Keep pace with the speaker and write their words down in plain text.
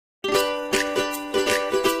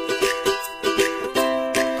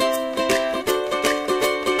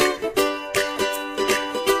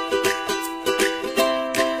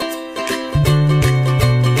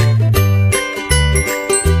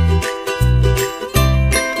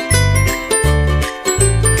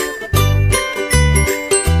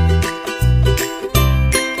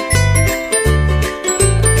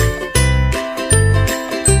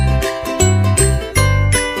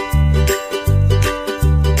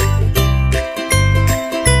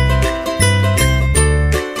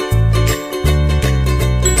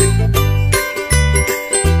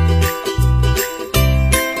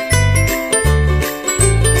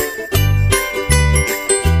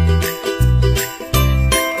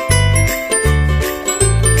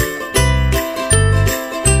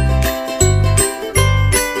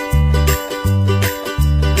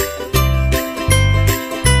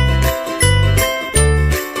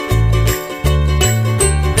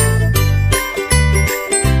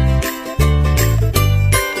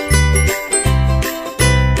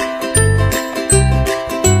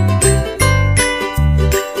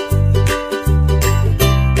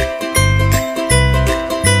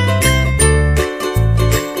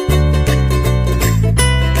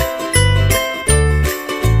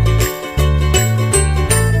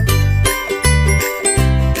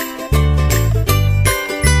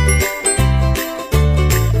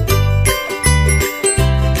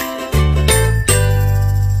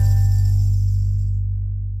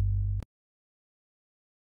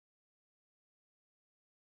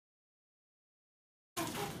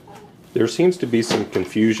There seems to be some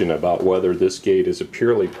confusion about whether this gate is a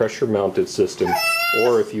purely pressure-mounted system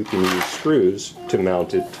or if you can use screws to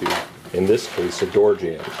mount it to, in this case, a door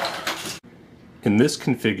jamb. In this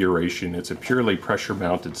configuration, it's a purely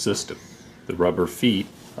pressure-mounted system. The rubber feet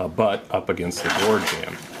butt up against the door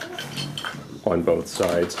jamb on both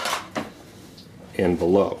sides and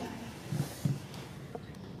below.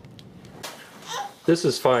 This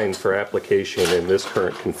is fine for application in this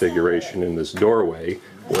current configuration in this doorway,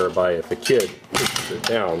 whereby if a kid pushes it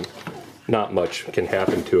down, not much can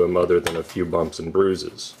happen to him other than a few bumps and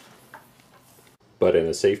bruises. But in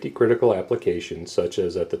a safety critical application, such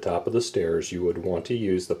as at the top of the stairs, you would want to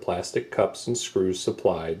use the plastic cups and screws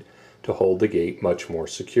supplied to hold the gate much more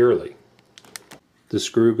securely. The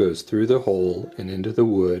screw goes through the hole and into the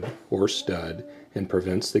wood or stud and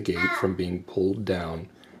prevents the gate from being pulled down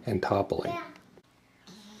and toppling.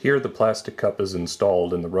 Here the plastic cup is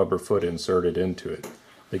installed and the rubber foot inserted into it.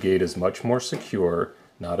 The gate is much more secure,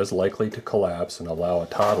 not as likely to collapse and allow a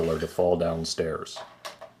toddler to fall downstairs.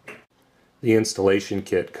 The installation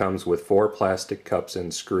kit comes with 4 plastic cups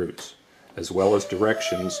and screws, as well as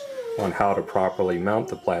directions on how to properly mount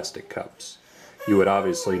the plastic cups. You would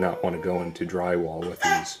obviously not want to go into drywall with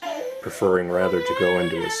these, preferring rather to go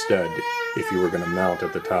into a stud if you were going to mount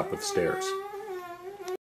at the top of stairs.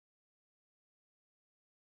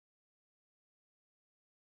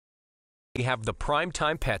 We have the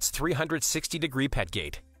Primetime Pets 360-degree pet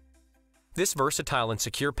gate. This versatile and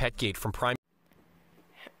secure pet gate from Prime.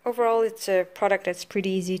 Overall, it's a product that's pretty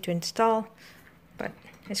easy to install, but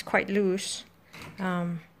it's quite loose.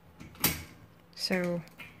 So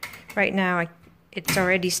right now it's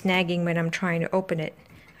already snagging when I'm trying to open it.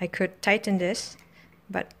 I could tighten this,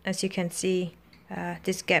 but as you can see,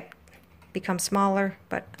 this gap becomes smaller,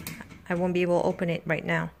 but I won't be able to open it right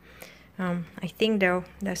now. I think though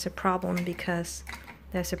there's a problem because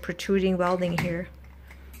there's a protruding welding here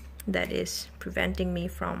that is preventing me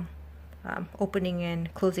from opening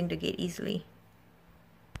and closing the gate easily.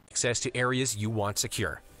 Access to areas you want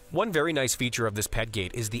secure. One very nice feature of this pet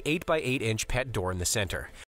gate is the 8x8 inch pet door in the center.